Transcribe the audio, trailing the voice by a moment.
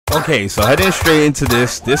Okay, so heading straight into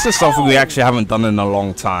this is something we actually haven't done in a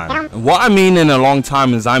long time. And what I mean in a long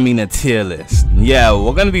time is I mean a tier list. Yeah,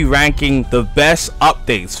 we're going to be ranking the best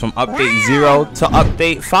updates from update 0 to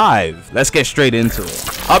update 5. Let's get straight into it.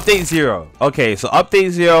 Update 0. Okay, so update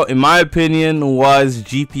 0, in my opinion, was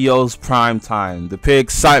GPO's prime time. The pure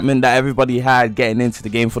excitement that everybody had getting into the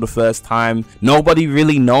game for the first time. Nobody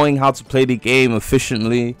really knowing how to play the game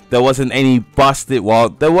efficiently. There wasn't any busted, well,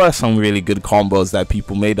 there were some really good combos that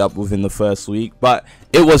people made up within the first week, but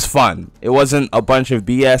it was fun. It wasn't a bunch of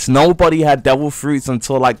BS. Nobody had devil fruits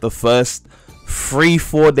until like the first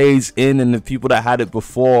 3-4 days in, and the people that had it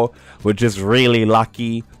before were just really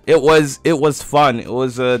lucky. It was fun. It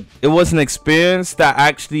was an experience that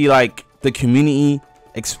actually like the community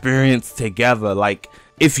experienced together. Like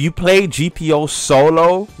if you played GPO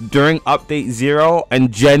solo during update 0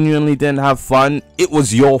 and genuinely didn't have fun, it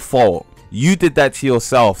was your fault. You did that to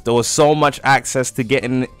yourself. There was so much access to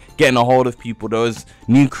getting a hold of people. There was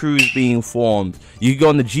new crews being formed. You go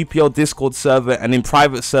on the GPO Discord server, and in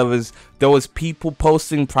private servers there was people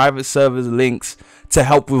posting private servers links to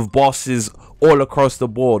help with bosses all across the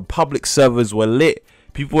board. Public servers were lit.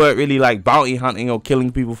 People weren't really like bounty hunting or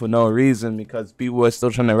killing people for no reason because people were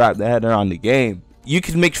still trying to wrap their head around the game. You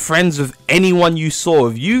could make friends with anyone you saw.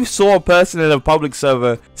 If you saw a person in a public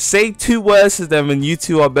server, say 2 words to them and you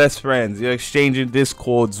two are best friends. You're exchanging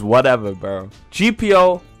discords, whatever, bro.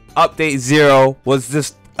 GPO update 0 was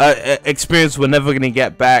just an experience we're never gonna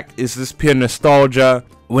get back. It's just pure nostalgia.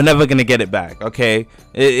 We're never gonna get it back, okay?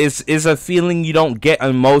 It's a feeling you don't get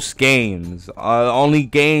in most games. Only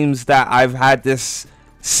games that I've had this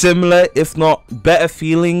similar, if not better,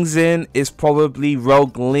 feelings in is probably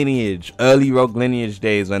Rogue Lineage, early Rogue Lineage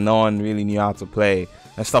days when no one really knew how to play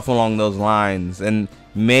and stuff along those lines, and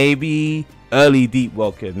maybe early Deep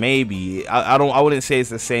Welcome. Maybe I wouldn't say it's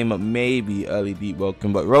the same, but maybe early Deep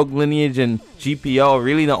Welcome. But Rogue Lineage and GPO are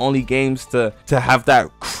really the only games to have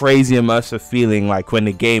that crazy immersive feeling. Like when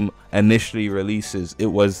the game initially releases, it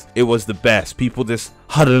was the best. People just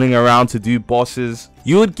huddling around to do bosses.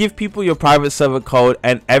 You would give people your private server code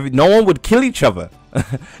and no one would kill each other.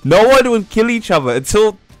 No one would kill each other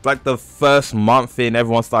until like the first month in.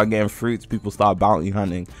 Everyone started getting fruits, people started bounty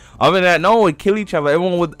hunting. Other than that, no one would kill each other.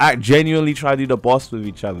 Everyone would genuinely try to do the boss with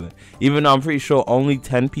each other, even though I'm pretty sure only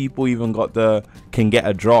 10 people even can get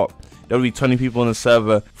a drop. There would be 20 people in the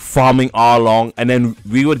server farming all along, and then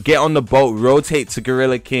we would get on the boat, rotate to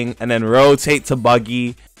Gorilla King, and then rotate to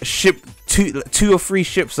Buggy, ship two or three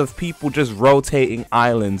ships of people just rotating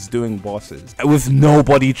islands doing bosses with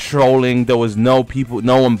nobody trolling. There was no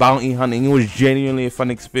one bounty hunting. It was genuinely a fun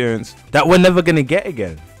experience that we're never gonna get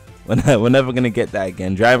again. We're never gonna get that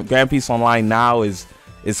again. Grand Peace Online now is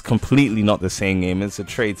completely not the same game. It's a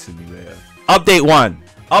trade simulator. Update 1.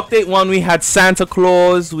 Update 1, we had Santa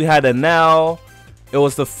Claus, we had Anel. It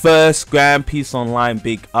was the first Grand Peace Online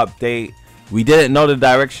big update. We didn't know the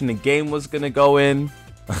direction the game was gonna go in.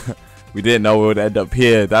 We didn't know we would end up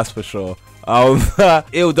here, that's for sure. There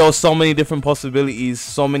was so many different possibilities,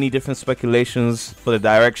 so many different speculations for the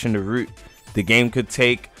direction, the route the game could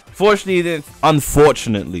take. Fortunately,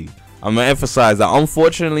 unfortunately, I'm gonna emphasize that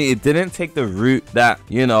unfortunately it didn't take the route that,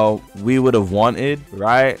 you know, we would have wanted,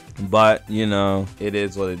 right? But you know, it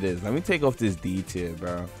is what it is. Let me take off this D tier,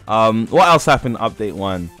 bro. What else happened in update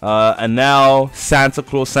 1? And now Santa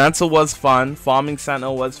Claus. Santa was fun. Farming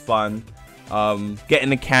Santa was fun. Getting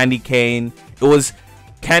the candy cane.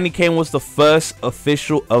 Candy cane was the first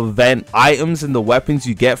official event. Items and the weapons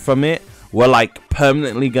you get from it were like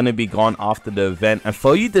permanently gonna be gone after the event, and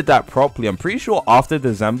you did that properly. I'm pretty sure after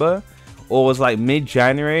December, or it was like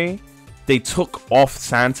mid-January, they took off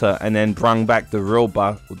Santa and then brought back the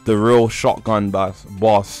real shotgun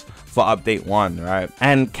boss for update 1, right?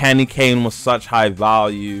 And candy cane was such high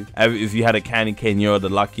value. If you had a candy cane, you're the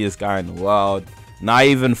luckiest guy in the world. And I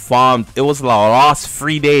even farmed. It was the last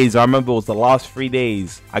 3 days. I remember it was the last 3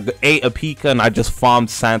 days. I ate a pika and I just farmed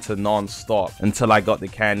Santa non-stop until I got the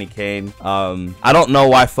candy cane. I don't know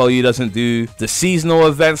why FOU doesn't do the seasonal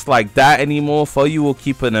events like that anymore. FOU will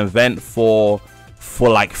keep an event for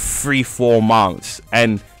like 3-4 months,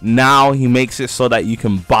 and now he makes it so that you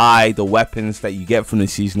can buy the weapons that you get from the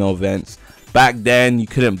seasonal events. Back then, you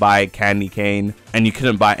couldn't buy a candy cane, and you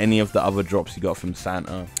couldn't buy any of the other drops you got from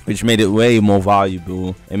Santa, which made it way more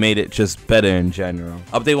valuable. It made it just better in general.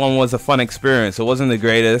 Update 1 was a fun experience. It wasn't the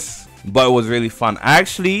greatest, but it was really fun.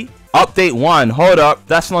 Actually, Update 1, hold up,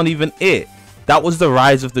 that's not even it. That was the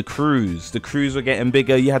rise of the crews. The crews were getting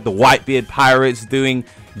bigger. You had the Whitebeard Pirates doing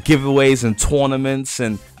giveaways and tournaments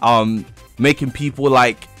and making people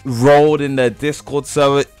like rolled in the Discord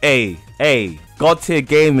server. Hey, God Tier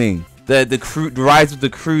Gaming. the rise of the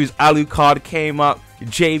crews. Alucard came up.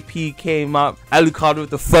 JP came up. Alucard with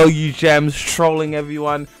the Fogu gems, trolling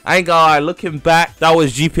everyone. I ain't gonna lie, looking back, that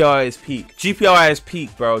was GPO at its peak. GPO at its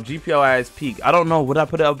peak, bro. GPO at its peak. I don't know, would I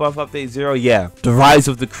put it above update 0? Yeah. The rise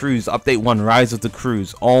of the crews, update 1, rise of the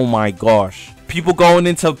crews. Oh my gosh. People going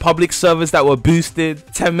into public servers that were boosted,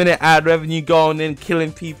 10-minute ad revenue going in,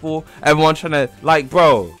 killing people, everyone trying to, like,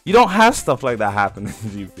 bro, you don't have stuff like that happen in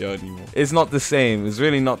GPO anymore. It's not the same. It's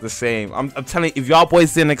really not the same. I'm telling you, if y'all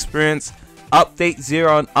boys didn't experience update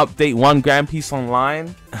 0 and update 1 Grand Piece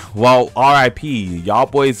Online, well, RIP, y'all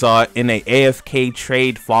boys are in a AFK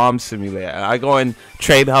trade farm simulator. I go in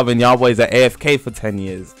trade hub and y'all boys are AFK for 10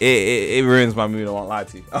 years. It ruins my mood, I won't lie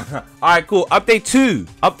to you. Alright, cool. Update 2.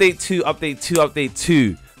 Update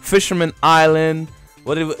 2. Fisherman Island.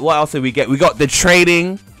 What else did we get? We got the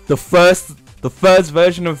trading, the first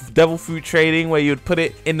version of Devil Fruit trading, where you'd put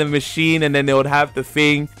it in the machine and then they would have the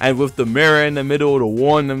thing, and with the mirror in the middle, the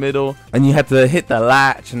wall in the middle, and you had to hit the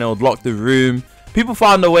latch and it would lock the room. People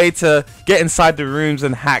found a way to get inside the rooms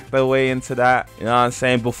and hack their way into that. You know what I'm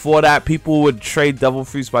saying? Before that, people would trade devil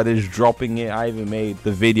fruits by just dropping it. I even made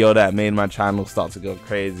the video that made my channel start to go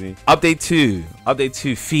crazy. Update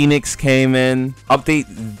 2. Phoenix came in. Update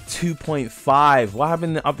 2.5. What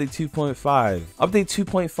happened in update 2.5? Update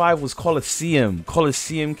 2.5 was Coliseum.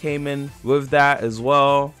 Coliseum came in with that as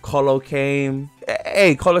well. Colo came.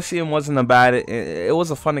 Hey, Coliseum wasn't a bad. It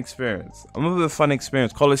was a fun experience. I remember the fun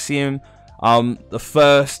experience. Coliseum. The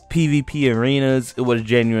first PvP arenas, it was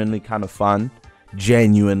genuinely kind of fun.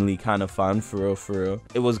 For real.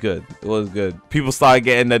 It was good. People started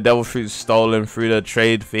getting their devil fruits stolen through the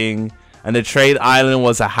trade thing, and the trade island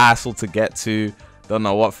was a hassle to get to. Don't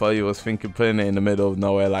know what Fogu was thinking putting it in the middle of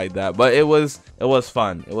nowhere like that, but it was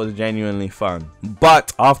fun. It was genuinely fun.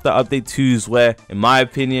 But after update 2's, where in my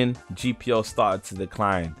opinion GPO started to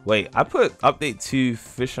decline. Wait, I put update 2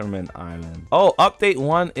 Fisherman Island. Oh, update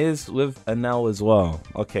 1 is with Anel as well.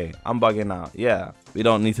 Okay, I'm bugging out. Yeah, we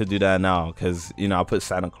don't need to do that now because, you know, I put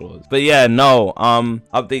Santa Claus. But yeah, no,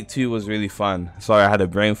 update 2 was really fun. Sorry, I had a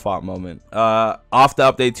brain fart moment. After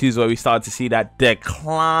update 2 is where we started to see that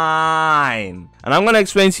decline, and I'm gonna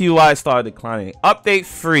explain to you why it started declining. Update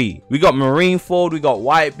 3, we got Marineford, we got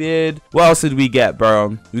Whitebeard. What else did we get,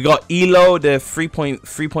 bro? We got Elo, the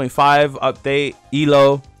 3.5 update.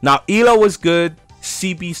 Elo. Now Elo was good.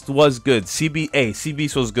 Sea Beast was good. Sea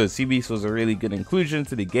Beast was good. Sea Beast was a really good inclusion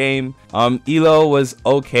to the game. Elo was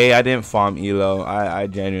okay. I didn't farm Elo. I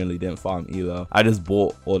genuinely didn't farm Elo. I just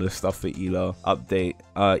bought all the stuff for Elo. Update.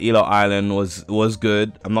 Elo Island was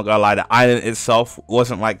good. I'm not gonna lie, the island itself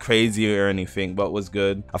wasn't like crazy or anything, but was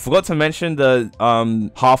good. I forgot to mention the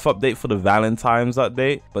half update for the Valentine's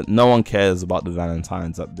update, but no one cares about the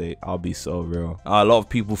Valentine's update. I'll be so real. A lot of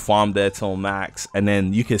people farmed there till max, and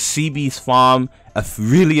then you can Sea Beast farm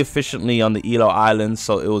really efficiently on the Elo Island,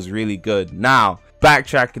 so it was really good. Now,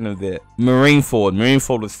 backtracking a bit,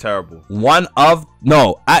 Marineford was terrible.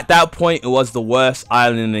 At that point it was the worst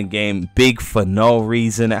island in the game. Big for no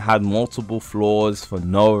reason. It had multiple floors for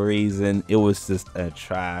no reason. It was just a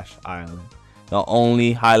trash island. The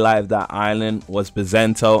only highlight of that island was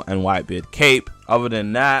Bezento and Whitebeard Cape. Other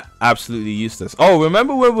than that, absolutely useless. Oh,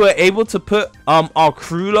 remember when we were able to put our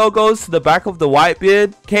crew logos to the back of the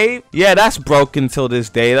Whitebeard Cape? Yeah, that's broken till this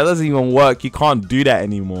day. That doesn't even work. You can't do that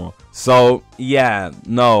anymore. So yeah,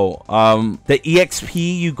 no, the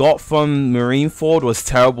EXP you got from Marineford was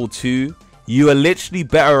terrible too. You were literally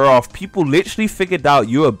better off. People literally figured out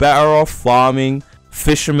you were better off farming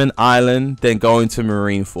Fisherman Island than going to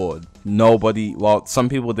Marineford. Nobody, well, some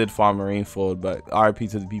people did farm Marineford, but RIP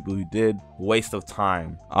to the people who did. Waste of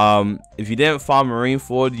time. If you didn't farm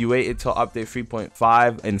Marineford, you waited till update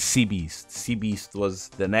 3.5, and Sea Beast. Sea Beast was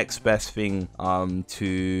the next best thing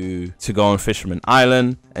to go on Fisherman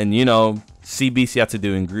Island. And you know, Sea Beast you had to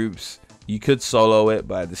do in groups. You could solo it,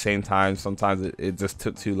 but at the same time, sometimes it just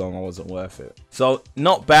took too long. It wasn't worth it. So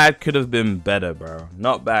not bad, could have been better, bro.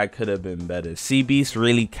 Not bad, could have been better. Sea Beast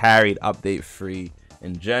really carried update 3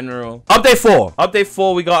 in general. Update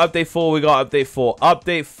 4, we got update 4.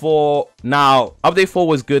 Update 4, now update 4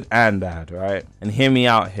 was good and bad, right? And hear me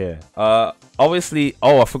out here. Obviously,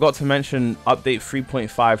 oh, I forgot to mention update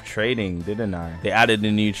 3.5 trading, didn't I? They added the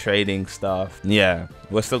new trading stuff. Yeah,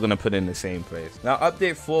 we're still gonna put it in the same place. Now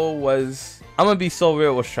update 4 was, I'm gonna be so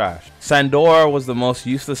real, it was trash. Sandora was the most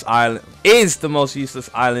useless island, is the most useless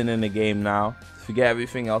island in the game now. Forget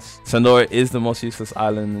everything else. Sandora is the most useless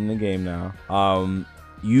island in the game now.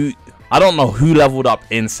 I don't know who leveled up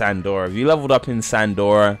in Sandora. If you leveled up in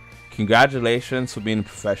Sandora, congratulations for being a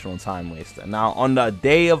professional time waster. Now, on the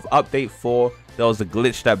day of update 4, there was a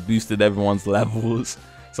glitch that boosted everyone's levels.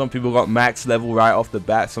 Some people got max level right off the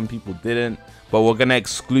bat, some people didn't. But we're gonna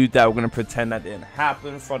exclude that. We're gonna pretend that didn't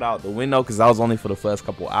happen, throw that out the window, because that was only for the first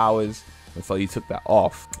couple hours. And so you took that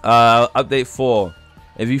off. Update 4.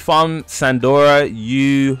 If you farm Sandora,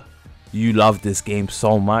 you love this game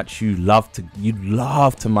so much. You love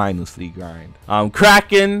to mindlessly grind.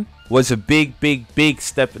 Kraken was a big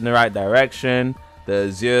step in the right direction. The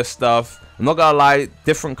Azure stuff, I'm not gonna lie,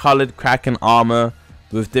 different colored Kraken armor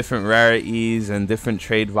with different rarities and different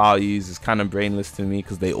trade values is kind of brainless to me,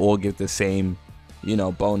 because they all give the same, you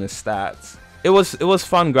know, bonus stats. It was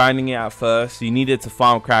fun grinding it at first. You needed to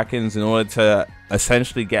farm Krakens in order to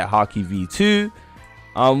essentially get Hockey V2,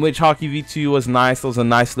 which Hockey V2 was nice. There was a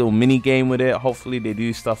nice little mini game with it. Hopefully they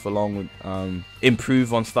do stuff along with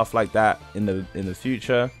improve on stuff like that in the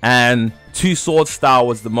future. And 2 sword style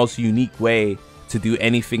was the most unique way to do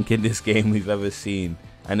anything in this game we've ever seen,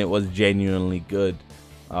 and it was genuinely good.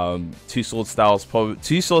 2 sword styles, probably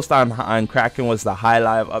 2 sword style and Kraken was the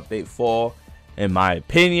highlight of update 4 in my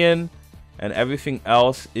opinion, and everything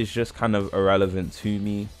else is just kind of irrelevant to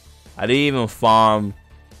me. I didn't even farm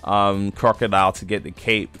Crocodile to get the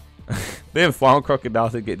cape. Didn't farm Crocodile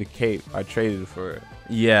to get the cape. I traded for it.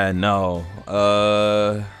 Yeah, no.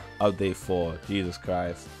 Update 4, Jesus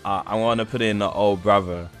Christ. I want to put it in the old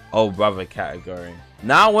brother category.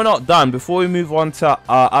 Now we're not done. Before we move on to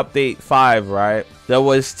update 5, right, there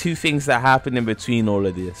was 2 things that happened in between all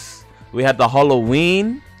of this. We had the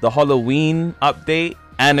Halloween update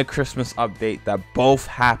and a Christmas update that both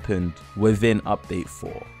happened within update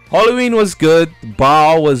 4. Halloween was good.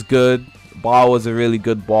 Baal was good. Baal was a really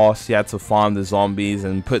good boss. You had to farm the zombies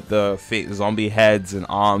and put the zombie heads and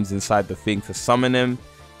arms inside the thing to summon him.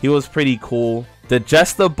 He was pretty cool. The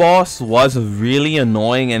Jester boss was really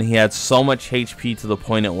annoying, and he had so much HP to the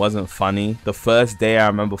point it wasn't funny. The first day I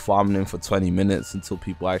remember farming him for 20 minutes until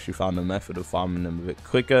people actually found a method of farming him a bit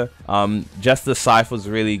quicker. Jester Scythe was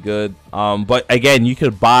really good. But again, you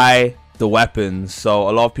could buy the weapons, so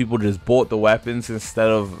a lot of people just bought the weapons instead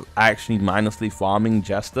of actually mindlessly farming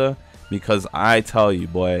Jester, because I tell you,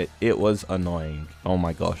 boy, it was annoying. Oh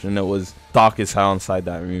my gosh. And it was dark as hell inside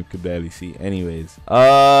that room, could barely see. Anyways,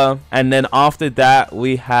 and then after that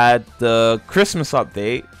we had the Christmas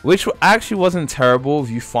update, which actually wasn't terrible.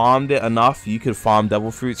 If you farmed it enough, you could farm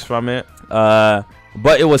devil fruits from it.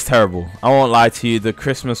 But it was terrible. I won't lie to you. The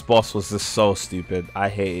Christmas boss was just so stupid. I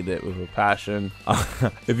hated it with a passion.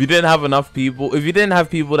 If you didn't have enough people, if you didn't have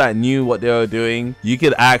people that knew what they were doing, you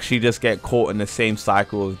could actually just get caught in the same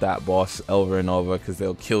cycle of that boss over and over, because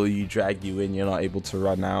they'll kill you, drag you in, you're not able to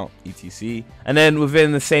run out, etc. And then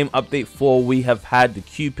within the same update 4, we have had the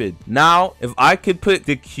Cupid. Now, if I could put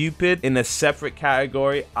the Cupid in a separate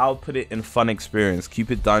category, I'll put it in fun experience.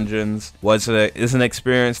 Cupid Dungeons is an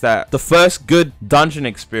experience that the first good dungeon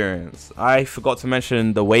experience. I forgot to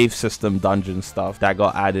mention the wave system dungeon stuff that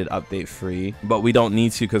got added update 3, but we don't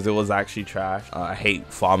need to because it was actually trash. I hate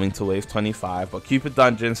farming to wave 25, but Cupid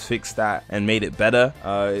Dungeons fixed that and made it better.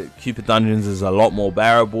 Cupid Dungeons is a lot more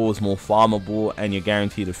bearable, it's more farmable, and you're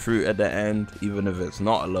guaranteed a fruit at the end, even if it's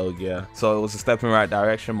not a low gear. So it was a step in the right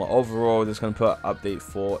direction, but overall we're just gonna put update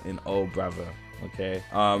 4 in oh brother. Okay,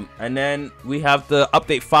 and then we have the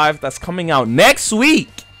update 5 that's coming out next week.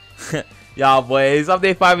 Y'all boys,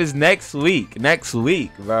 update 5 is next week,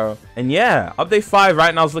 bro. And yeah, update 5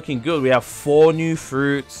 right now is looking good. We have 4 new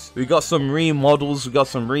fruits, we got some remodels, we got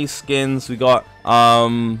some reskins, we got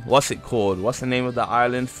what's it called, what's the name of the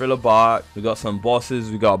island, Thriller Bark, we got some bosses,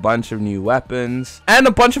 we got a bunch of new weapons, and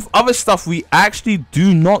a bunch of other stuff we actually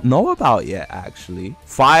do not know about yet. Actually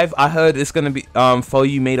 5, I heard it's gonna be for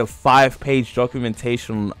you made a 5-page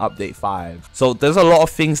documentation on update 5, so there's a lot of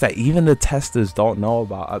things that even the testers don't know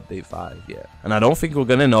about update 5 yet, and I don't think we're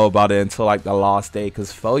gonna know about it until like the last day,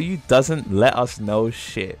 because FOU doesn't let us know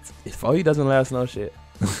shit. FOU doesn't let us know shit.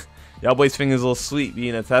 Y'all boys think it's all sweet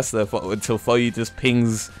being a tester until FOU just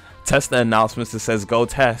pings tester announcements that says go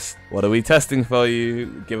test. What are we testing for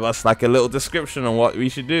you? Give us like a little description on what we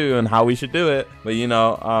should do and how we should do it. But you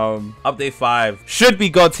know, update 5 should be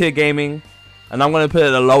God tier gaming, and I'm gonna put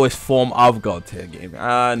it the lowest form of God tier gaming.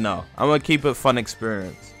 No, I'm gonna keep it fun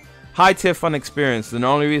experience, high tier fun experience. And the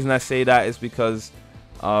only reason I say that is because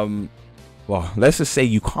well, let's just say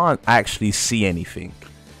you can't actually see anything.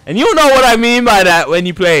 And you know what I mean by that when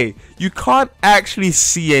you play. You can't actually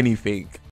see anything.